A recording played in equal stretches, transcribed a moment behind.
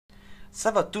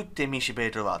Salve a tutti amici ben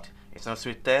ritrovati, io sono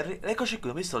Emir Terry ed eccoci qui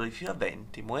un episodio di FIFA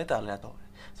 20, Modalità Allenatore.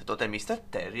 Secondo te Mister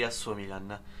Terry al suo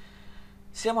Milan.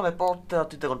 Siamo alle porte della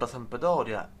partita contro la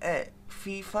Sampdoria e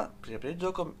FIFA, prima per il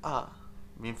gioco, mi ha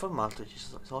informato che ci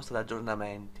sono stati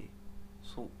aggiornamenti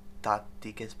su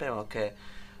tattiche. Speriamo che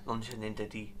non c'è niente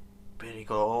di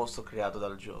pericoloso creato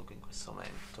dal gioco in questo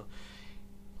momento.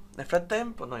 Nel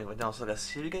frattempo noi guardiamo questa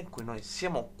classifica in cui noi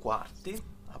siamo quarti,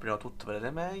 prima tutto per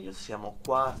vedere meglio, siamo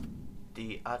quarti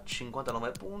a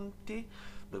 59 punti,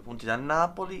 2 punti dal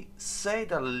Napoli, 6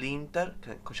 dall'Inter,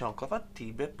 che c'è ancora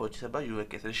fattibile, e poi ci serve Juve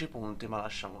che 16 punti, ma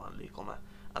lasciamola lì come,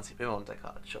 anzi prima monte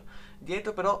calcio.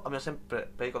 Dietro però abbiamo sempre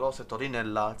pericolose Torino e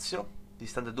Lazio,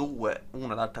 distante 2,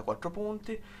 una l'altra 4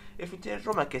 punti, e finché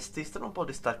Roma che si stanno un po'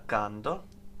 distaccando,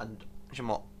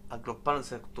 diciamo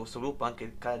aggruppandosi a tutto questo gruppo anche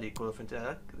il Cagliari quello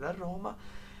frente da Roma,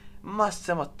 ma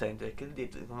stiamo attenti perché il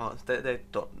dietro, come ho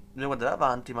detto, bisogna guardare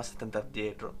avanti ma stiamo attenti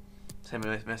dietro,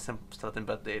 sempre stato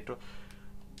sempre a dietro.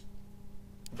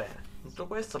 Bene, tutto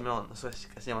questo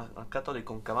siamo marcatori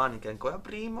con Cavani che è ancora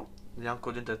primo, vediamo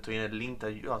ancora dentro il Torino e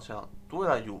l'Inter, cioè, 2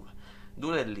 della Juve,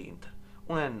 2 dell'Inter,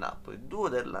 1 del Napoli, 2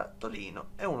 del Torino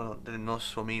e 1 del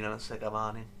nostro Milan, se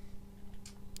Cavani.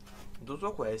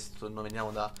 Tutto questo noi veniamo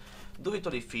da 2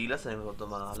 vittorie di fila, se non mi ricordo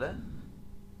male.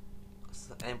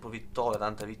 È un po' vittoria,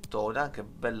 tanta vittoria, anche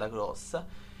bella grossa.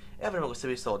 E avremo questo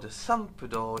episodio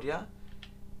Sampdoria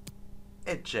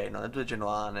e Genova, le due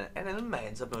genoane. E nel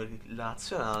mezzo abbiamo la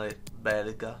nazionale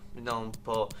belga. Vediamo un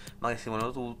po', magari si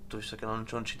muovono tutto, visto che non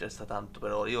ci interessa tanto.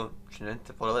 Però io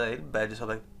sinceramente volevo vedere il Belgio,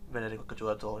 solo per vedere qualche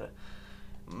giocatore.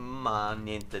 Ma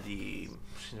niente di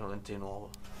sinceramente di nuovo.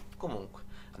 Comunque,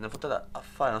 andiamo a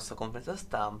fare la nostra conferenza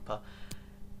stampa.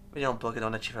 Vediamo un po' che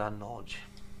donne ci faranno oggi.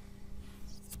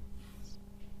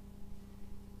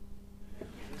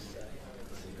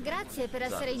 Grazie per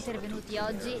essere intervenuti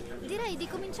oggi. Direi di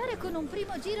cominciare con un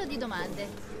primo giro di domande.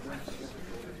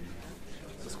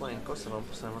 Questa squadra in corsa non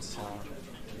possiamo emozionare.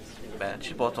 Bene,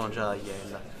 ci portano già a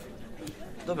Iella.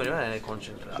 Dove rimanere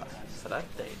concentrati. Sarà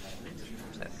attenti.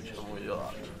 Semplice come un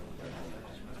altro.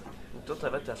 In tutte le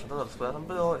volte affrontato la squadra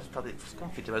Sampdoria sono stati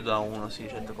sconfitti per 2-1, sì,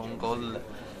 certo, con gol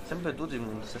sempre due di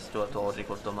un stesso giocatore,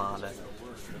 ricordo male.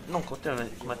 Non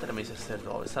commettere gli stessi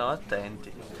errori, stanno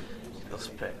attenti. Lo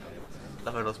spero.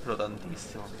 Davvero lo spero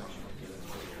tantissimo.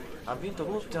 Ha vinto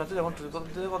l'ultima partita contro il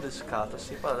gol di scatto.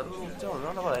 Si parla dell'ultimo,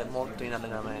 non la è molto in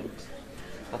allenamento.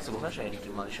 Non so cosa c'entri,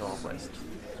 ma diciamo questo.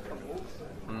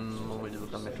 Non voglio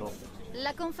cambiare troppo.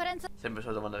 La conferenza... Sempre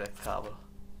solito mandare a cavolo.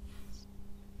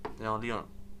 Andiamo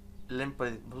lì. L'Empoli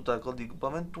battuta dal gol di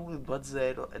Avventura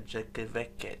 2-0 e Jack è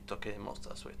vecchietto che dimostra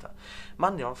la sua età. Ma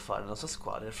andiamo a fare la nostra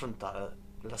squadra e affrontare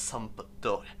la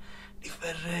Sampdoria di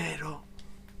Ferrero.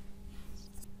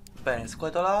 Bene,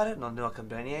 squadra titolare, non devo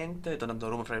cambiare niente, tornando a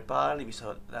Roma fra i pali,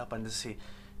 visto la parentesi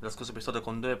dello scorso episodio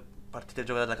con 2 partite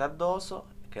giocate da Cardoso,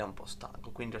 che è un po' stanco,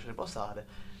 quindi lascio riposare,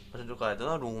 faccio giocare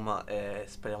da Roma e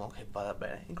speriamo che vada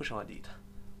bene. Incrociamo le dita.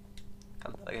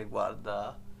 Cantare che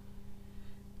guarda.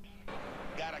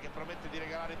 Gara che promette di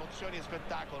regalare emozioni e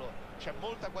spettacolo. C'è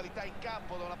molta qualità in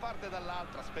campo da una parte e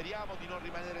dall'altra. Speriamo di non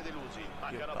rimanere delusi.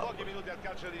 Mancano pochi minuti al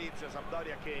calcio d'inizio.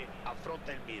 Sampdoria che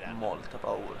affronta il Milan. Molta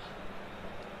paura.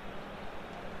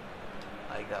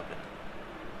 Ai Gabriel.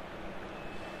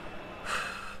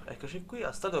 Eccoci qui.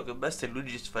 A stato che bestia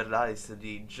Luigi Sferraris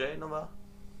di Genova.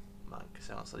 Ma anche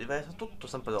se non sta diverso, tutto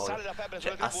sempre d'oro.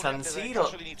 Cioè, a San Siro,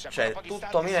 cioè,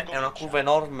 tutto Milan è una curva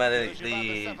enorme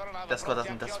della squadra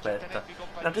in trasferta.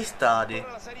 In altri stadi,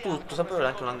 tutto sempre d'oro,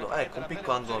 anche un angolo. Ecco, un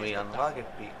piccolo angolo Milan, guarda che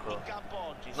piccolo.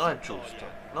 Non è giusto,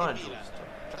 non è giusto.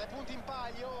 3 punti in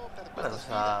palio per Quella questa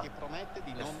cosa sfida che promette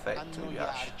di non effetto, mi piace.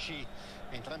 annoiarci.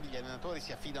 Entrambi gli allenatori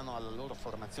si affidano alla loro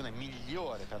formazione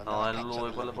migliore per No, andare è a caccia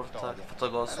lui, quello della portato, vittoria. fatto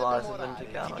gol Suarez, Morale, sempre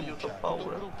chiama, aiuto, fiducia, paura.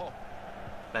 tutto il gruppo.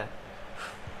 Bene,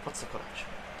 forza e coraggio,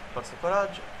 forza e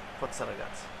coraggio, forza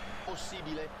ragazzi.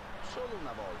 Possibile solo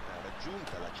una volta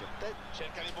raggiunta la certezza.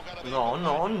 Cerca di bucare No,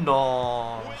 no,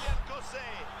 no.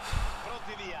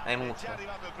 Pronti via. È muto.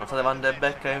 Non state Van der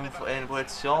Beek in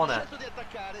posizione. Di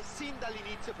attaccare sin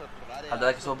dall'inizio per provare A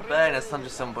dare che so bene,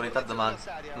 Sanchez è un po' in ritardo, ma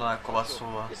non è colpa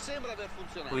sua. e sembra aver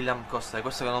funzionato. William Costa,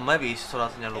 questo che non ho mai visto, la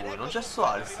segna lui. Non c'è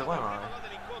Suarez, come mai?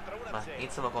 Ma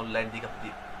iniziamo con l'handicap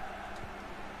di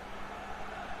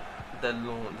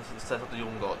stato di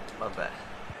un gol, vabbè.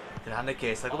 Grande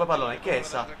Chiesa, come pallone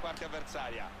Chiesa.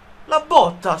 La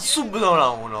botta, subito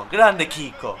 1-1. Grande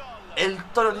Chico. E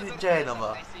il toro di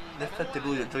Genova. In effetti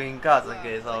lui gioca in casa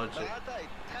Chiesa oggi.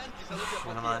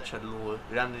 Meno male c'è lui.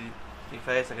 Grande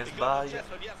difesa che sbaglia.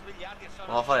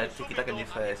 Come a fare il tiki-taka in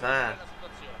difesa,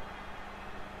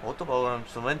 Ho avuto paura in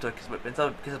questo momento perché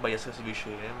pensavo che si sbagliasse così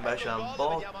vicino. Invece una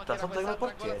botta sotto le gambe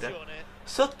del portiere.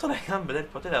 Sotto le gambe del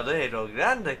portiere vero.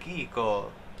 Grande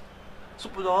Kiko.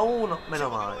 Subito a 1, meno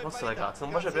male. Forza ragazzi,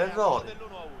 non faccio più errori.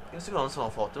 Io sicuro non sono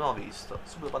forte, non ho visto.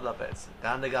 Subito palla persa.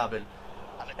 Grande Gabriel.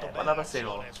 Palla persa di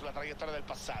nuovo.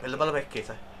 E la palla per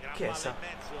Chiesa. Chiesa.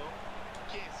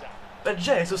 Per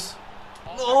Jesus.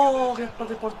 No, che palla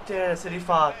del portiere, si è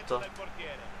rifatto.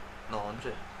 No, non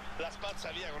c'è.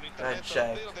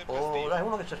 Check. Oh, dai,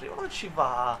 uno che ci arriva, uno che ci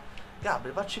va.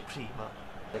 Gabriel, facci prima.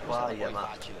 E qua, ma.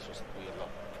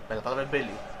 Bella, palla per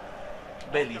Belli.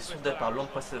 Belli, su del palo, non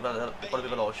può essere palla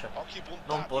veloce.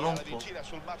 Non può.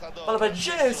 Palla per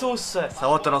Jesus.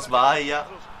 Stavolta non sbaglia.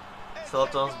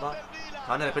 Stavolta non sbaglia.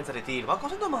 Canne ne pensa al ritiro. Ma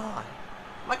cosa domani?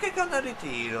 Ma che canne al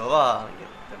ritiro? Va.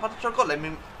 Faccio il gol e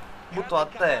mi butto a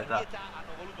terra.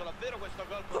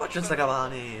 Come faccio senza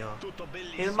Cavani io?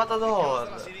 Il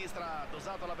Matador.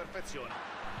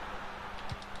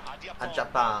 A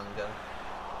Jabang.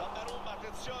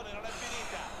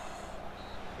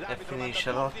 E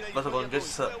finisce, no? Vado con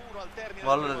Jess.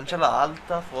 Non c'è la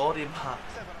alta fuori, ma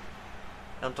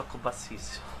è un tocco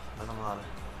bassissimo. Meno male.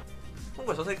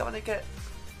 Comunque sono dei Cavani che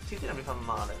si tira mi fa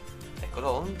male. Ecco,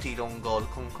 no, un tiro, un gol.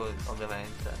 Comunque,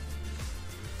 ovviamente.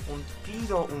 Un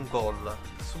tiro, un gol.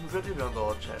 Subito il primo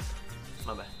gol, certo.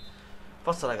 Vabbè.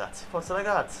 Forza ragazzi, forza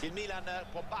ragazzi. Il Milan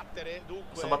può battere,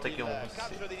 dunque posso battere chiunque, il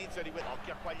calcio d'inizio di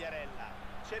occhio a Quagliarella.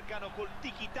 Cercano col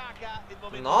tiki-taka il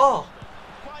momento. No!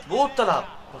 Buttala!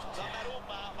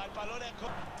 Ma il pallone è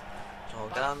ancora. Sono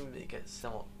cambi che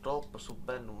stiamo troppo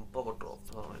subendo, un poco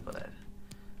troppo, a mio parere.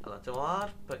 Allora, mettiamo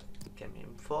Harp che mi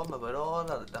informa per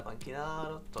ora da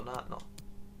panchinaro, no.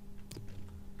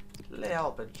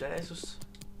 Leao per Jesus.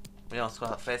 Vogliamo una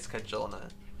squadra fresca e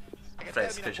giovane.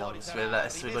 Fresca, diciamo,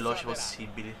 essere veloci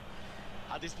possibili.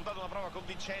 Ha disputato una prova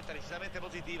convincente, decisamente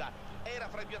positiva. Era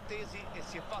fra i più attesi e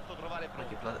si è fatto trovare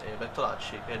pronto.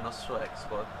 Bertolacci, che è il nostro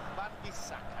export.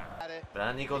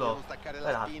 Bene Nicolò.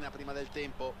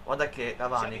 Guarda che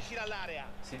Cavani.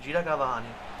 Si gira Cavani.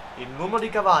 Il numero di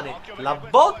Cavani. La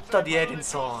botta di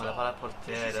Edinson. La palla al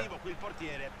portiere.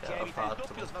 Che aveva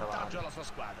fatto per Cavani.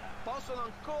 Possono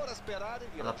ancora sperare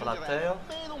di la palla a Teo.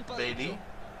 Vedi?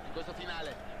 In questo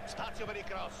finale. Spazio per il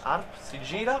cross. Harp si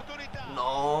gira.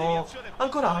 No.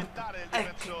 Ancora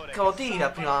Harp. Cavolo, tira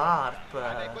prima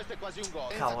Harp. Questo è quasi un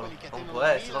gol. Cavolo, non può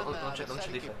essere. Non c'è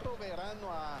difesa.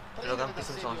 I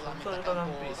centrocampisti sono solo i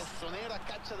centrocampisti. Rossonera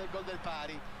caccia del gol del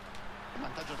pari.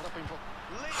 Vantaggio troppo in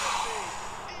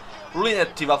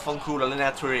Linetti vaffanculo,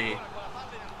 Allenatore.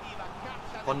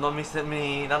 Quando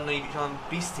mi danno i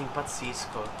campisti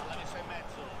impazzisco.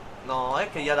 No,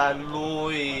 è che gli dà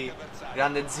lui.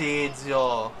 Grande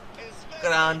Zizio.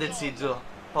 Grande Zizio.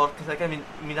 Porca, sai che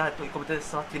mi dà il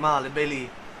competente matti male, belli.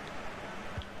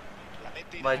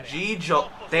 Vai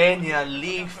Gigio, tenila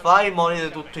lì, fai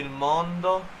morire tutto il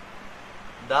mondo.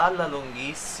 Dalla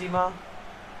lunghissima.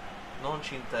 Non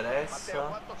ci interessa.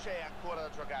 Quanto c'è ancora da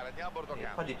giocare? Andiamo a bordo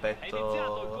campo. Qua di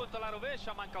petto.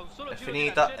 È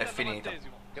finita, è finita.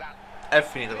 È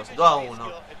finita così,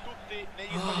 2-1.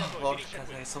 Porca,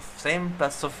 sempre a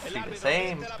soffrire,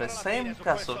 sempre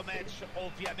a soffrire.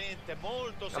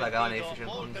 Guarda Cavani che fece il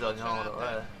controllo di oro,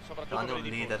 Cavani è un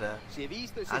leader.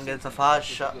 Anche senza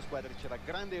fascia.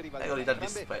 Ecco lì dal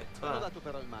rispetto,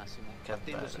 Che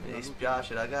bello, mi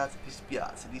dispiace ragazzi,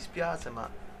 dispiace, ma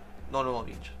non lo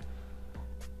vince.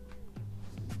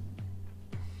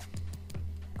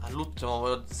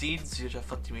 All'ultimo Zizio ci ha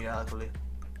fatto i miracoli.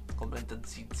 Complimenti a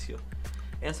Zizio.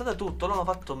 E non stato tutto, loro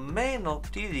hanno fatto meno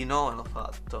tiri di noi, hanno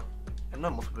fatto. E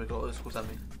non è molto pericoloso,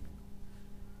 scusami.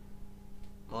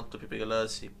 Molto più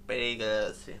pericolosi.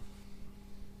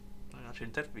 Non c'è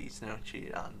interviste, non ci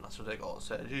danno assolute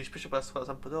cose. Ci dispiace per la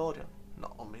squadra Sampdoria?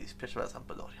 No, non mi dispiace per la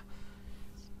Sampdoria.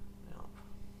 No.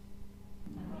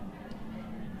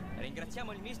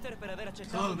 Ringraziamo il mister per aver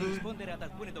accettato di rispondere ad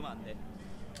alcune domande.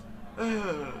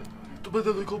 Tu mi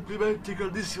date complimenti,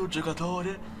 grandissimo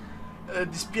giocatore.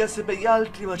 Dispiace per gli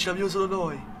altri, ma ce l'abbiamo solo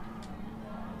noi.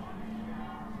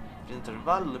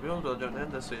 Intervallo, più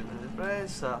adesso in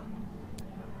ripresa.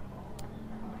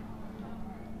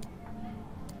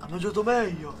 Hanno giocato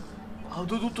meglio. Hanno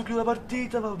dovuto chiudere la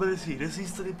partita, ma va bene sì,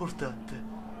 resistere è importante.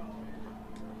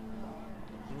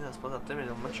 Quindi la squadra a termine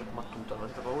è un match combattuto,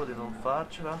 avete paura di non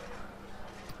farcela.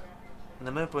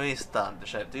 Nemmeno per un istante,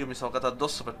 certo, io mi sono cagato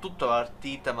addosso per tutta la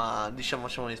partita, ma diciamo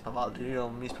facciamo gli spavaldi, io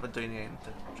non mi spavento di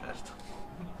niente, certo.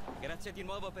 Grazie di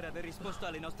nuovo per aver risposto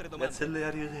alle nostre domande. Grazie a lei,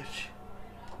 arrivederci.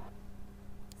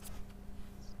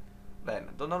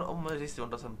 Bene, non esiste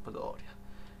contro Sampdoria.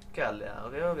 Che alleato,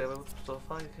 che aveva potuto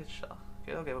fare, che c'ha?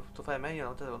 Credo che tu fai meglio una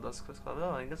volta contro la squadra,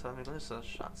 ma ringrazio la mia connessa la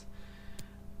chance.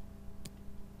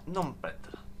 Non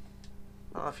perderla.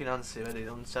 La finanza, vedete,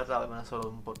 non si arrabbia, ma è solo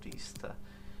un po' triste.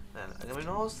 Bene, andiamo i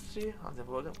nostri.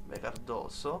 Andiamo beh,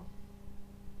 Cardoso.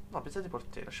 No, pensate ai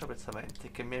portieri, lasciamo pensamenti.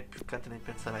 Che mi è più cante nei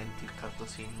pensamenti il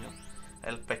cardosigno. È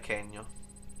il pechegno.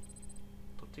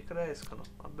 Tutti crescono,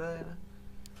 va bene.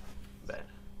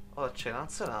 Bene. Ora c'è la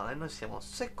nazionale, noi siamo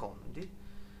secondi.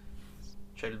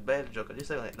 C'è il Belgio che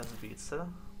dice la Svizzera.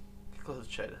 Che cosa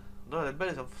succede? Allora i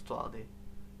belgi sono fortunati.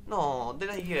 No,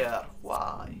 della year,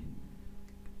 why?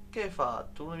 Che hai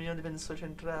fatto? 1 milione di difensori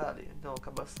centrali. No,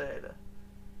 Cabastele.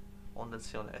 Onda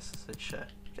azione S se c'è.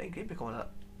 Cioè, incredibile come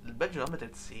il Belgio non ha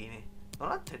terzini.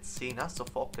 Non ha terzini, ha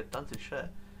Sofocca e tanti c'è.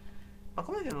 Ma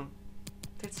com'è che non...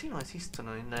 terzini non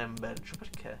esistono in Belgio?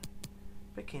 Perché?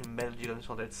 Perché in Belgica non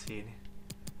sono terzini?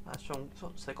 Ah, c'è un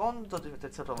secondo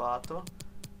terzo trovato.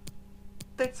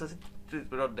 Terzo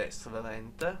però a destra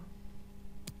ovviamente.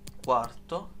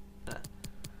 Quarto.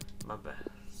 Vabbè.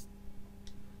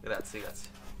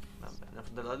 Grazie.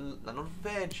 Vabbè, la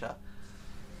Norvegia.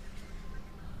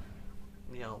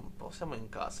 Vediamo un po'. Siamo in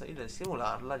casa. Io devo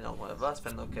simularla. Vediamo come va.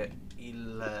 Spero che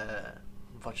il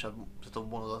faccia stato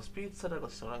buono dalla Svizzera.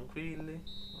 Così siamo tranquilli.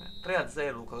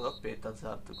 3-0 Luca doppietta,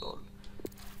 Hazard gol.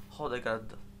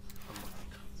 Odegaard.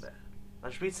 Beh, la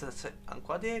Svizzera è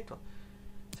ancora dietro.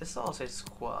 Se sono 6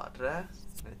 squadre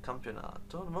nel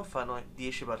campionato, dobbiamo fare noi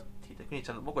 10 partite. Quindi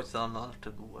questi saranno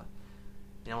altre 2.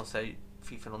 Vediamo se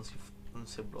FIFA non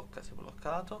si blocca. Si è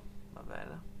bloccato. Va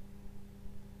bene.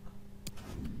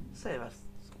 6 partite.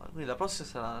 Quindi la prossima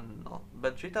saranno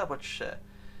Belgio Italia, poi c'è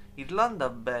Irlanda,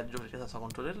 Belgio, perché sono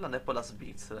contro l'Irlanda, e poi la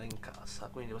Svizzera in casa.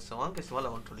 Quindi possiamo anche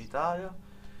simulare contro l'Italia.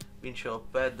 Vincere o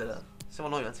perdere. Siamo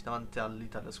noi anzi davanti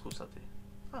all'Italia, scusati.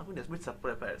 Ah, quindi la Svizzera ha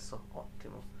pure perso.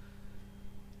 Ottimo.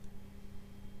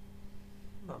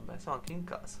 Vabbè, siamo anche in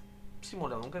casa.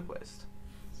 Simuliamo anche questo.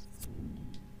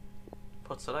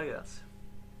 Forza ragazzi.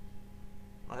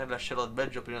 Magari lascerò il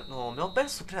Belgio prima. No, abbiamo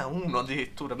perso 3-1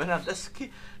 addirittura.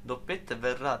 Bernardeschi, doppietta e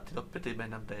Verratti. Doppietta di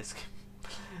Bernardeschi.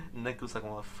 Non è chiusa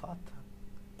come ha fatta.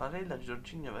 Parella,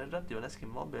 Giorginio, Verratti, Bernardeschi,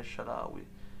 Immobile e Sharawi.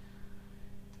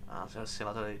 Ah, sei il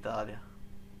senatore d'Italia.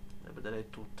 Le vedrei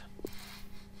tutte.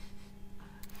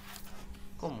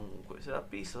 Comunque, se la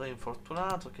pista, sono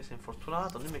infortunato. Che sei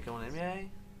infortunato? Dimmi che è uno dei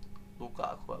miei.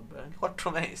 Lukaku, vabbè, anche 4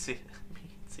 mesi.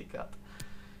 Mizzicato.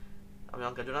 Abbiamo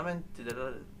anche aggiornamenti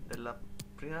della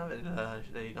primavera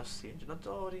dei nostri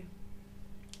giocatori.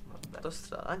 Vabbè,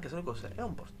 anche se cos'è? È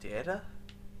un portiere?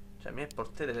 Cioè, il mio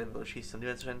portiere è velocissimo, un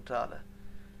difensore centrale.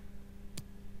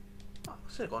 Ma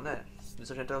cos'è con è? Un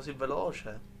difensore centrale così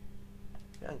veloce?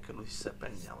 E anche lui si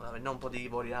prendiamo, un po' di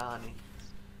ivoriani.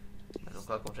 Non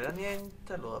qua non frega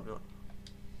niente. Allora abbiamo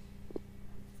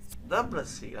da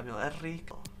Brasile abbiamo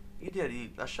Enrico. Idea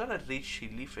di lasciare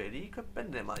Ricci lì Federico e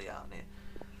prendere Mariani.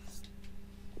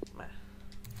 Beh,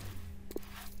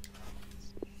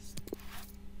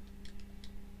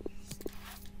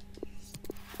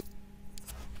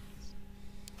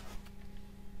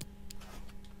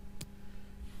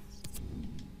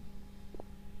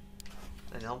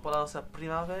 vediamo un po' la nostra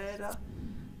primavera.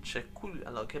 C'è qui,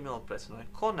 allora, che abbiamo preso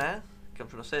noi? Conè, che è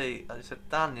un 6 a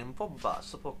 17 anni, un po'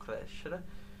 basso, può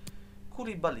crescere.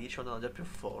 Koulibaly c'è una già più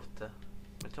forte.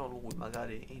 Mettiamo lui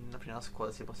magari in prima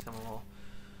squadra, se possiamo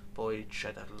poi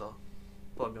cederlo.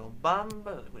 Poi abbiamo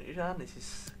Bamba, 15 anni,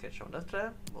 che c'è un da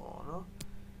 3, buono.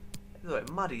 E dove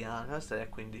Mariano, questa è a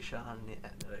 15 anni,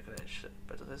 deve crescere.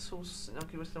 Aspetta, Jesus,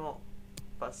 neanche possiamo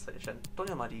passare. C'è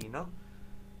Antonio Marino.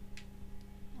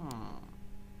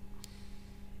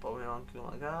 Poi abbiamo anche lui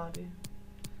magari.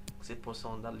 Così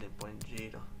possiamo darli un po' in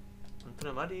giro.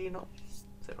 Antonio Marino,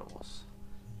 sei promosso.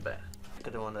 Bene, che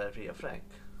devo andare via, Frank.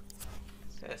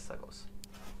 Che è sta cosa?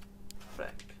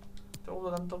 Frank, ti ho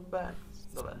voluto tanto bene.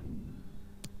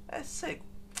 Dov'è? Sei.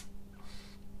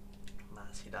 Ma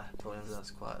sì, dai, ti voglio andare a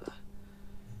squadra.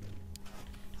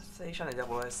 A 16 anni già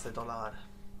vuole essere titolare.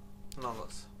 Non lo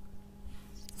so.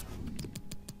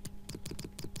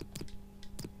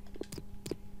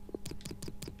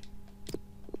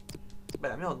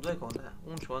 Bene, abbiamo due con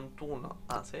un 51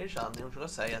 a 16 anni e un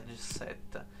 56 a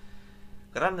 17.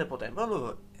 Grande potenza, ma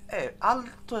lui è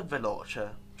alto e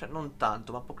veloce, cioè non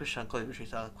tanto, ma può crescere ancora di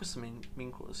velocità. Questo mi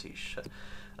incuriosisce.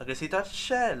 L'aggressività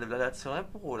c'è, la reazione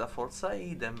pure, la forza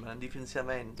idem,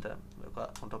 difensivamente,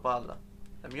 qua contro palla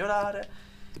da migliorare,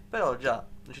 però già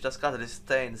velocità scala,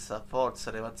 resistenza, forza,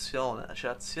 elevazione,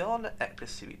 accelerazione e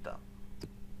aggressività.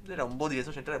 Direi un po' di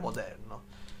difensore centrale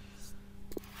moderno.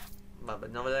 Vabbè,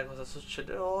 andiamo a vedere cosa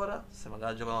succede ora. Se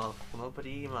magari giocano qualcuno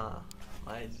prima.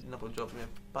 Ma il Napoli gioca prima,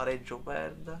 pareggio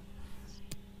perde.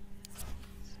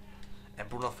 È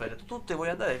Bruno Ferrera. Tutti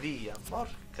vogliono andare via.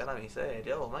 Porca la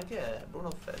miseria. Oh, ma che è? Bruno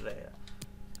Ferrera.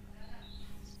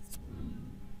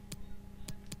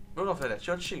 Bruno Ferrera,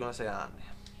 c'ho il 5 6 anni.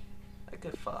 E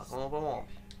che fa? Come lo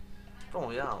promuovi?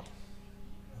 Promuoviamo.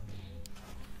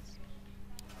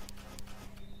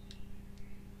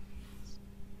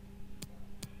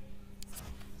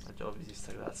 Già l'ho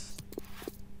vista, grazie.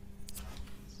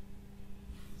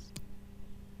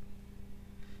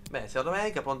 Bene, siamo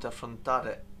domenica pronti ad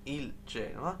affrontare il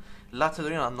Genova. Lazio e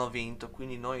Torino hanno vinto,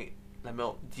 quindi noi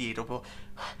l'abbiamo dietro proprio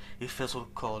il filo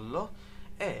sul collo.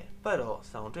 E però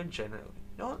stiamo contro il Genova.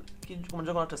 Come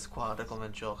giocano altre squadre,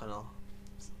 come giocano?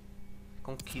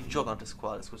 Con chi giocano altre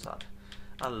squadre, scusate.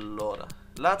 Allora,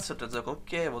 Lazio 3-0 col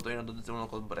Chievo, Torino 2-1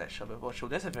 col Brescia, poi c'è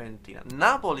Udinese e Fiorentina,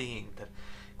 Napoli-Inter.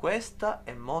 Questa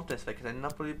è molto perché se il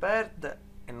Napoli perde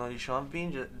e non riusciamo a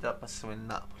vincere, passiamo il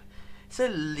Napoli. Se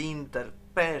l'Inter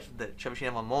perde, ci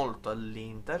avviciniamo molto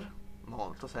all'Inter,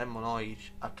 molto, saremmo noi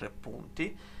a 3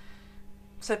 punti.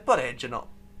 Se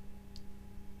pareggiano,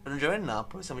 raggiungiamo il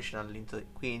Napoli, siamo vicini all'Inter,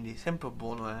 quindi sempre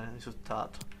buono è il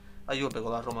risultato. La Juve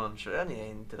con la Roma non c'era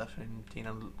niente, la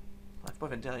Fiorentina, poi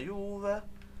Fiorentina Juve,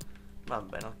 va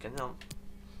bene, ok, andiamo.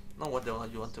 Non guardiamo la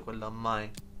Juve, quella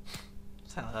mai,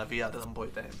 sei andata via da un po'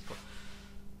 di tempo.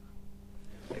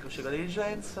 Eccoci la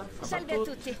dirigenza. Salve a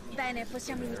tutti. Bene,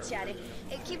 possiamo iniziare.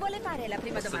 E chi vuole fare la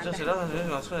prima domanda?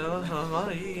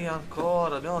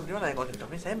 Ancora, dobbiamo rimanere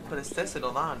concentrati sempre le stesse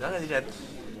domande. Anche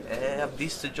dire, ha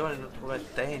visto i giovani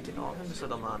promettenti, no, sempre queste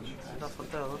domande. Da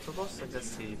affrontare l'altro posto e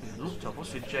classifica. L'ultimo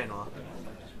posto di Genova.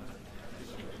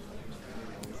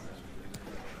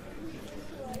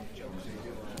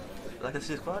 La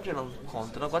classifica squadra non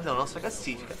contano, guardiamo la nostra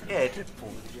classifica e hai 3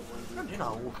 punti. Non è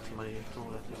una ultima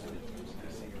addirittura.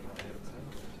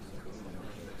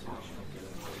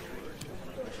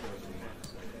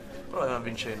 Proviamo a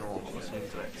vincere di nuovo, così mi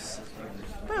interessa.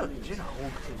 Però Genova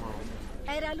ultimo.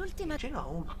 Era l'ultima. Genova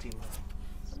ultimo.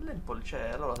 L'Empoli,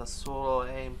 cioè, allora Sassuolo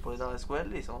e Empoli dalle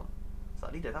quelli sono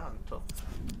salite tanto.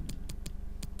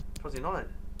 Così non è.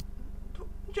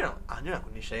 Genova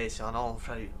 15esima, non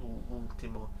fra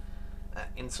ultimo.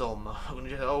 Insomma,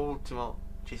 15esima ultimo.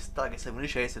 Ci sta che sei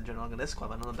 15esima, Genova grande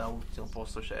squadra, ma non da ultimo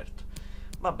posto certo.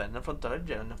 Va bene, affrontare il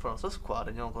Genova, andiamo a fare la nostra squadra,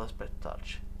 vediamo cosa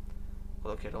aspettarci.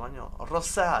 Quello che è Romagnolo.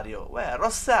 Rosario,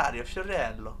 Rosario,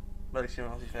 Fiorello. Bravissimo,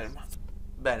 non si ferma.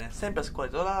 Bene, sempre a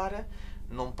squadra titolare.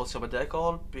 Non possiamo perdere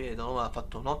colpi. E Genova ha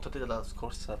fatto un'ottima partita la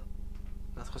scorsa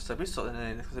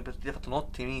partita ha fatto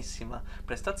un'ottimissima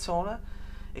prestazione.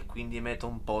 E quindi mette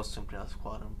un posto in prima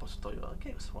squadra. Un posto toglio. Che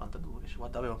è questo 42? Ci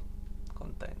guarda proprio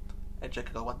contento. E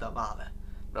Jack lo guarda male.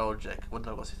 Bravo Jack,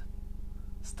 guardalo così.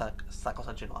 Sta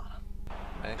cosa genuana.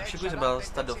 Eccoci qui, sembra lo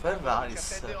stadio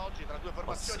Ferraris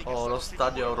o lo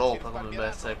stadio Europa, come dovrebbe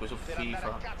essere qui su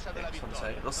FIFA. Sono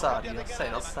 6 Rosario, 6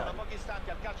 Rosario.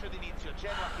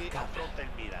 Gabriel,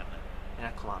 mi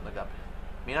raccomando Gabriel,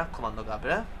 mi raccomando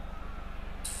Gabriel.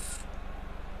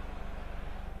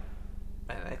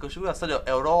 Bene, eccoci qui allo stadio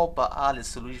Europa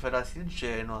Alice Luigi Ferraris di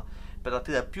Genova per la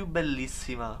partita più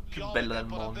bellissima, più bella del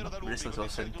mondo. Adesso se lo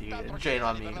sentire,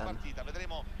 Genova Milan.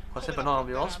 Qua sempre noi non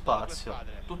abbiamo spazio,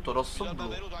 tutto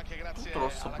rosso-blu, tutto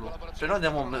rosso-blu. Se noi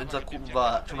andiamo in mezza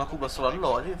curva, c'è una curva solo a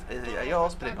loro, e agli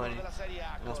ospiti noi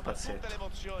uno spazietto.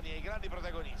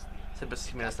 Sempre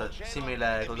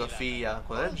simile fotografia a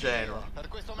quella del Genova.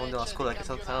 Non andiamo a scuola che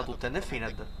stanno tutte in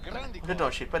Fined.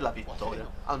 Concentriamoci per la vittoria,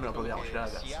 almeno proviamoci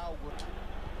ragazzi.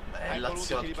 Bella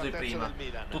azione,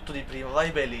 tutto di prima,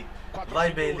 vai Belli,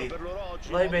 vai Belli,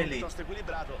 vai Belli.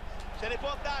 Se ne può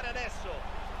andare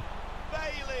adesso.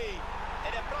 Bailey,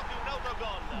 ed è proprio un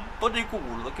autogol. Un po' di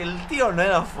culo, che il tiro non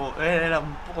era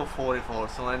un po' fuori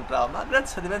forse, non entrava, ma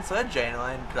grazie a difensore del Genoa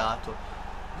è entrato.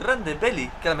 Grande Bailey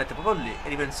che la mette proprio lì, e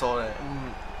difensore,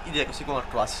 direi così come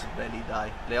altro assist Bailey, dai.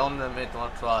 Leon mette un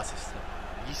altro assist.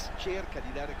 Gli cerca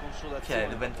di dare consolazione. Chi è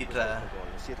il 23?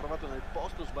 Si è trovato nel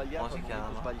posto sbagliato. Come si al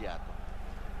momento chiama? sbagliato.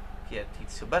 Chi è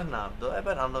Tizio? Bernardo?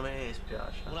 Bernardo mi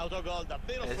dispiace. Un autogol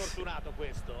davvero sfortunato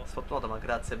questo. Sfortunato, ma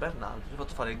grazie Bernardo. Ti ho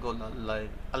fatto fare il gol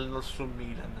al nostro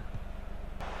Milan.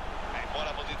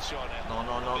 Buona posizione.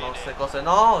 No, queste cose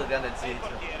no. Grande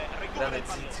Zizio. Grande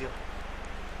Zizio.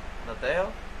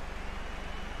 Matteo.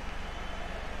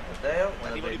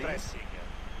 Arrivo di pressing.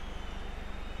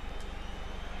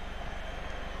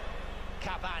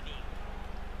 Cavani.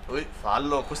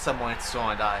 Fallo, questa è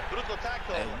munizione, dai. Brutto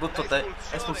tacco. Brutto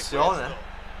espulsione.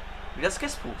 Vidas che è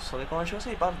espulso, le conosce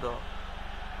così, parlo.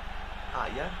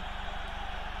 Aia.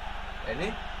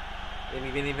 Vieni,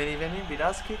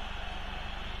 Viraschi.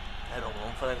 No,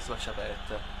 non fare queste facce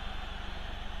aperte.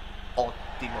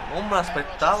 ottimo, non me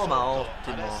l'aspettavo ma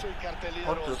ottimo. Adesso il cartellino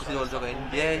Ottimo, rosso, così lo gioca in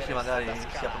 10, magari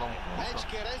si aprono un Match punto.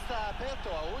 che resta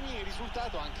aperto a ogni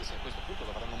risultato, anche se a questo punto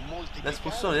dovranno moltiplicare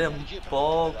L'espulsione è un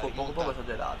poco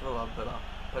esagerato, però vabbè, va.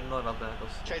 Per noi va bene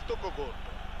così. C'è il tocco corto.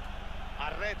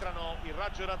 Arretrano il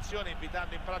raggio d'azione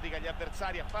invitando in pratica gli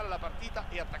avversari a fare la partita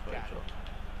e attaccare.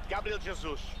 Gabriel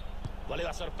Jesus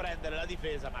voleva sorprendere la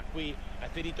difesa, ma qui è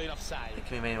finito in offside. E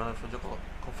che mi venivano un gioco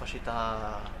con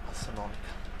facilità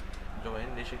astronomica. Gioco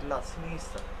indice là a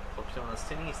sinistra, opzione a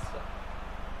sinistra.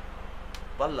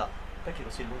 Va là. Perché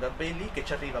così lunga Belli che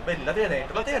ci arriva? Belli, la tiene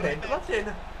dentro, la tiene dentro, la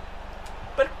tiene.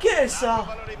 Perché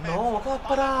sa? No, come ha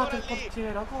parato il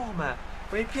portiere? Come?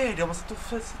 Con i piedi, ma si è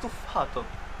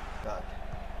tuffato.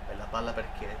 Bella palla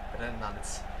perché? Per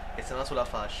Hernandez che se ne va sulla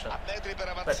fascia. A metri per Per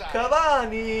avanzare.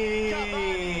 Cavani!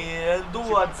 È il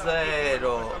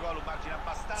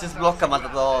 2-0. Si sblocca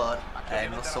Matador. Il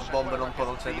nostro bomber non può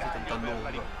non essere così tanto a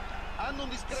lungo. Hanno un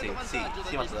discreto vantaggio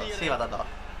Sì, da Matador, gestire. sì, Matador.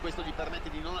 Questo gli permette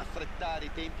di non affrettare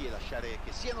i tempi e lasciare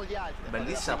che siano gli altri. a fare la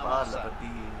Bellissima prima palla mossa.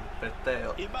 per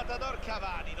Teo. Il matador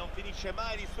Cavani non finisce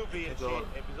mai di stupirci gol.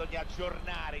 e bisogna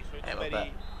aggiornare i suoi numeri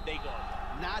vabbè. dei gol.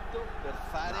 Nato per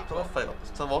fare Come fai?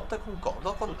 Stavolta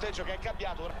concordo con... Punteggio che è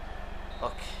cambiato.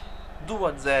 Ok.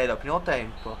 2-0, primo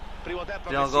tempo. Primo tempo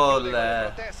Primo che si gol, chiude con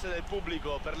le proteste del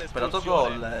pubblico per sperato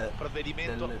l'espulsione. gol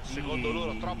Provvedimento secondo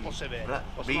loro troppo severo.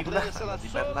 Possono prendersela di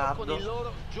solo Bernardo, con il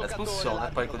loro giocatore, l'espulsione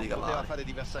e poi l'arbitro con di non poteva Cavani. fare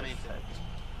diversamente. Perfetto.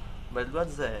 Bel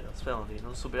 2-0, speriamo di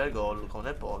non subire il gol con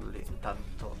le polli.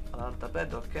 Intanto Atalanta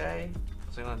perde, ok.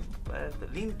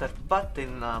 L'Inter batte il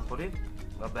Napoli,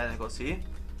 va bene così,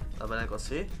 va bene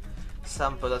così.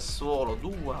 Samp da suolo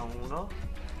 2-1, non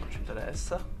ci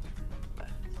interessa.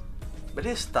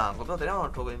 Belli stanco, però teniamo un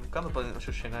altro in campo e poi non ci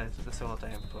uscire nel secondo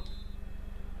tempo.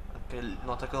 Anche il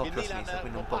non attaccano Il più a Milan sinistra,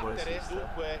 quindi un può po' può battere, resistere.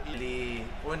 dunque il-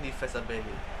 Lì, o in difesa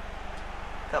Belli.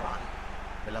 Cavani.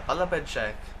 Bella palla per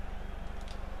Jack.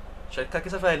 Cerca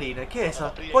Chiesa fra le linee.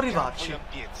 Chiesa, può arrivarci.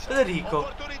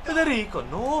 Federico,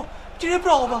 no. Ci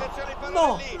riprova.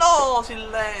 No, no,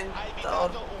 silenzio.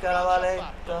 Porca la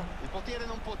valetta. Il portiere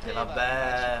non poteva. E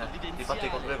vabbè, evidenziare difatti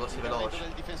con due così l'intervento veloci.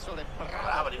 del difensore.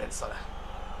 Bravo difensore.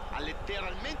 Ha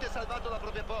letteralmente salvato la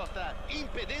propria porta,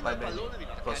 impedendo Vai al bene. pallone di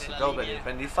varcare Così, la dopo linea.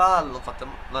 prendi fallo, fatta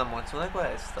una munizione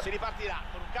questa. Si ripartirà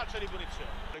con un calcio di punizione.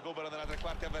 Recupero della tre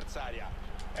quarti avversaria.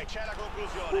 E c'è la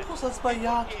conclusione. Cosa ha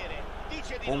sbagliato? Il portiere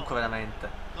dice di Comunque no. veramente.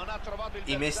 Non ha trovato il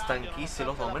I miei bersaglio, stanchissimi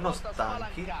lo sono nonostante meno la porta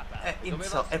stanchi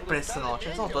spalancata. e pressano,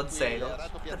 cioè sono 8-0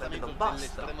 Errato e piazzamento non basta.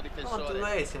 dell'estremo difensore.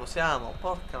 92esimo siamo,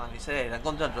 porca la miseria,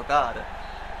 continua a giocare.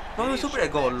 Non devi subire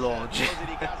gol oggi. Tifosi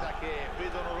di casa che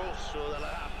vedono rosso dalla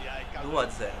rabbia e caldo.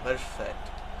 2-0,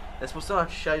 perfetto. L'espulsione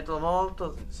ci ha aiutato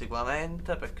molto,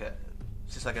 sicuramente, perché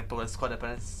si sa che poi le squadre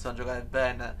per iniziare a giocare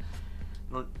bene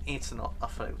iniziano a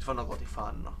fare, ti fanno gol, ti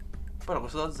fanno. Però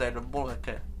questo 2-0 è buono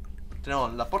perché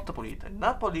teniamo la porta pulita. Il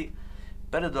Napoli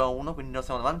perde 2-1, quindi noi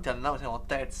siamo davanti al Napoli, siamo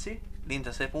terzi.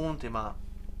 L'Inter 6 punti, ma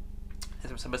è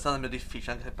sempre stato meglio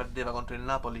difficile, anche se perdeva contro il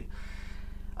Napoli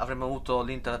avremmo avuto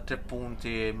l'Inter a 3 punti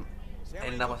e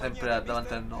il Napoli sempre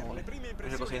davanti al Napoli.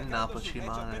 Invece così il Napoli ci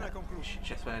rimane,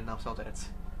 ci spera il Napoli, siamo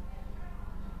terzi.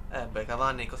 Beh,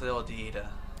 Cavani cosa devo dire?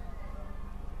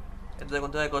 E deve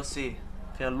continuare così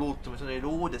fino all'ultimo, sono i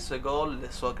lui, dei suoi gol,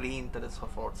 le sue grinta, la sua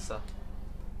forza.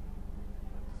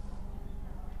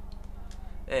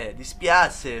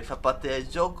 Dispiace, fa parte del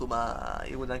gioco, ma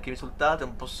io vedo anche i risultati,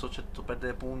 non posso certo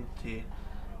perdere punti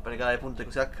per regalare punti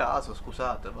così a caso,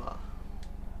 scusate, ma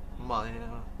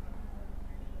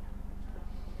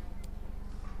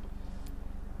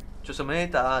ci siamo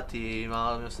meritati, ma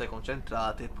dobbiamo stare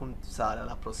concentrati e puntare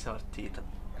alla prossima partita.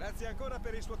 Grazie ancora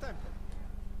per il suo tempo.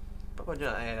 Poi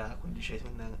era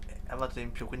 15esimo, è avanti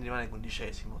in più, quindi rimane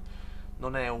 15esimo.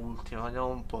 Non è ultimo, vediamo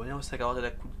un po', vediamo se cavate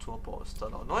dall'ultimo posto.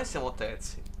 No, noi siamo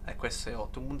terzi, e questo è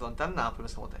 8, un punto davanti al Napoli, noi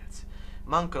siamo terzi.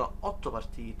 Mancano 8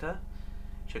 partite,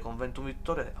 cioè con 21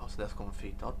 vittorie o se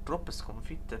sconfitte, ho troppe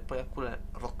sconfitte e poi alcune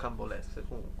roccambolesche.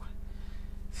 Comunque,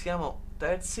 siamo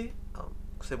terzi,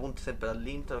 6 punti sempre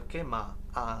dall'Inter, ok, ma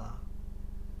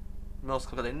abbiamo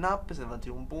scoccato il Napoli, siamo avanti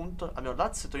un punto, abbiamo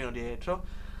Lazio e Torino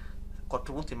dietro.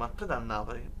 4 punti ma 3 dal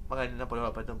Napoli. Magari il Napoli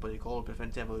ora perde un po' di colpi,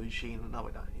 Fiorentina poi vicino, il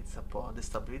Napoli inizia un po' a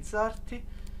destabilizzarti.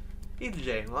 Il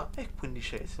Genova è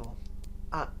 15esimo,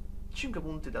 ha 5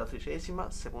 punti dalla 13esima,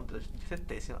 6 punti dalla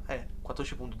 17esima e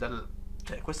 14 punti dal...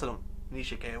 cioè questo non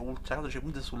dice che è 14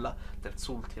 punti sulla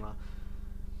terzultima.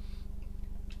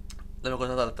 Abbiamo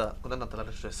condannato la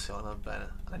recessione, va bene.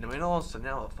 Andiamo i nostri,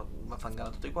 andiamo a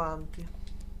fangare tutti quanti.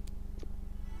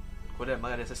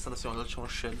 Magari se stanno siamo facciamo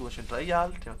uscire 2 centro dagli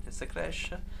altri, Martinez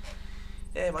cresce.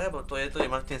 E magari poi togliere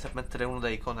Martinez per mettere uno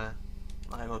dei icone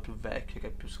magari quello più vecchio che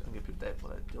è più, anche più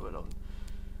debole,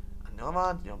 andiamo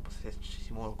avanti, vediamo un po' se ci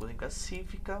si muove così in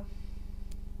classifica.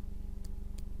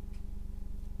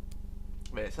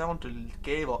 Bene, siamo contro il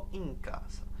Chievo in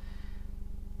casa.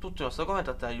 Tutto il nostro come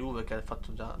tratta la Juve che ha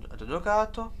già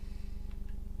giocato.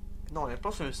 Noi nel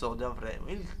prossimo episodio avremo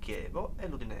il Chievo e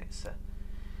l'Udinese.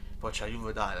 Poi c'è la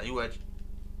Juve, dai, la Juve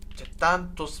c'è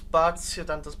tanto spazio,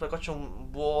 qua c'è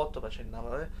un vuoto, poi c'è il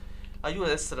Napoli. La Juve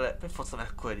deve essere per forza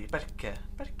mercoledì. Perché?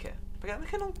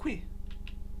 Perché non qui?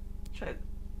 Cioè,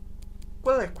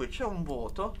 guarda qui, c'è un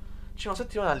vuoto. C'è una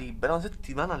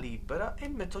settimana libera e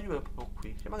metto la Juve proprio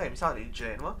qui. Cioè, magari mi sale il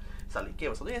Genova, sale il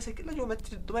Chievo, Udinese, che la Juve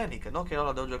metti domenica, no? Che non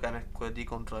la devo giocare mercoledì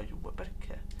contro la Juve.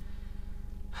 Perché?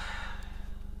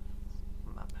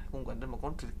 Vabbè, comunque andremo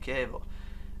contro il Chievo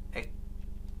e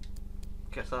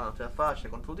che sarà una partita facile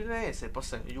contro l'Udinese, poi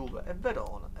sarà Juve e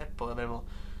Verona, e poi avremo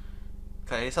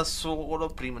il Sassuolo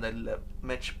prima del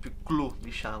match più clou,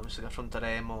 diciamo, visto che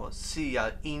affronteremo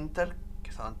sia Inter,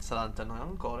 che sarà ante noi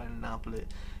ancora, e il Napoli,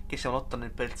 che siamo lottando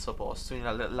nel terzo posto,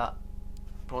 quindi la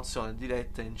promozione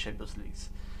diretta in Champions League.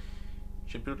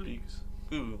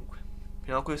 Comunque,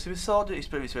 fino a questo episodio,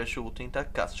 spero vi sia piaciuto. In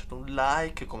tal caso lasciate un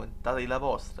like, commentate la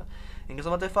vostra. In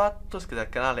caso avete fatto, iscrivetevi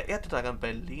al canale e attivate la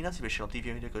campellina se vi piace notifiche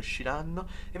i video che usciranno.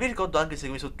 E vi ricordo anche di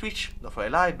seguirmi su Twitch, dove fare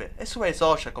live, e su vari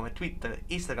social come Twitter,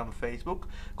 Instagram, Facebook,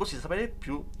 così sapete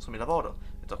più sul mio lavoro.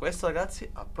 Detto questo ragazzi,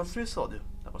 al prossimo episodio,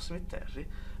 da prossimo Terry,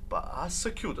 passo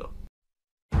e chiudo.